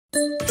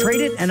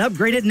Trade it and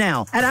upgrade it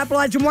now at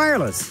Appalachian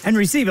Wireless and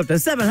receive up to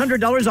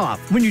 $700 off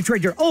when you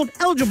trade your old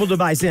eligible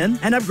device in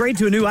and upgrade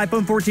to a new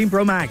iPhone 14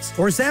 Pro Max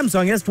or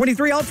Samsung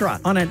S23 Ultra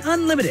on an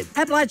unlimited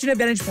Appalachian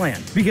Advantage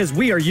plan. Because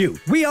we are you.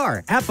 We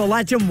are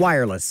Appalachian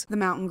Wireless. The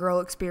Mtn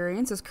Grrl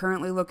Experience is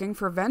currently looking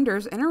for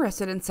vendors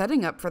interested in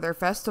setting up for their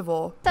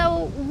festival.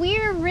 So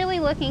we're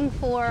really looking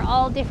for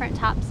all different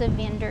types of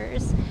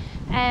vendors.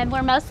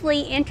 We're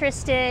mostly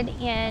interested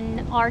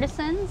in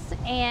artisans,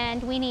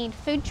 and we need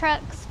food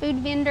trucks, food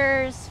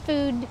vendors,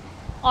 food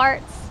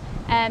arts,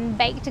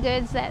 baked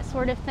goods, that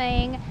sort of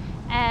thing.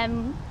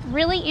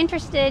 Really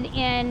interested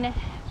in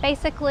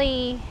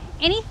basically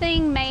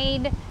anything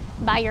made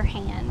by your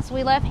hands.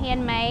 We love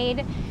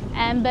handmade,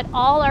 but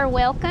all are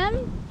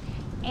welcome,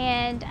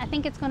 and I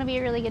think it's going to be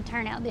a really good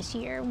turnout this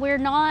year. We're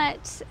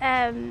not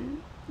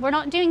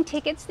doing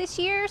tickets this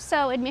year,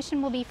 so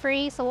admission will be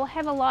free, so we'll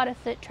have a lot of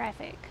foot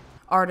traffic.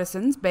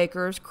 Artisans,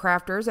 bakers,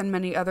 crafters, and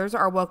many others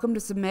are welcome to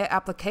submit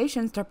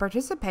applications to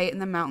participate in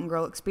the Mtn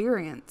Grrl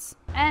Experience.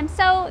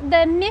 So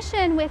the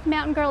mission with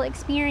Mtn Grrl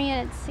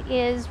Experience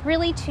is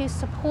really to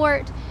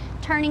support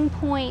Turning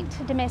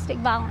Point domestic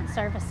violence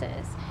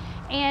services.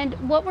 And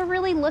what we're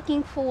really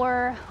looking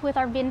for with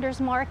our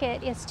vendors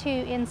market is to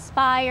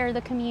inspire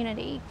the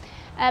community.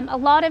 A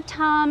lot of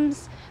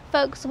times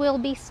folks will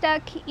be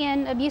stuck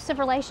in abusive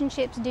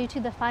relationships due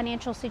to the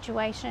financial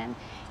situation,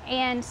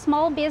 and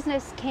small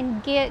business can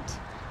get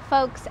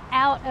folks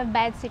out of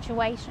bad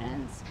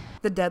situations.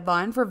 The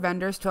deadline for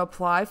vendors to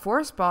apply for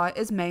a spot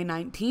is May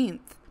 19th.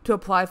 To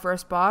apply for a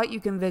spot, you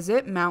can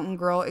visit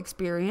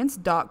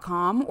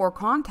mtngrrlexperience.com or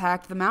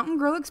contact the Mtn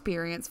Grrl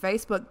Experience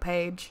Facebook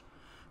page.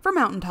 For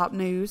Mountaintop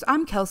News,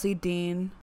 I'm Kelsey Dean.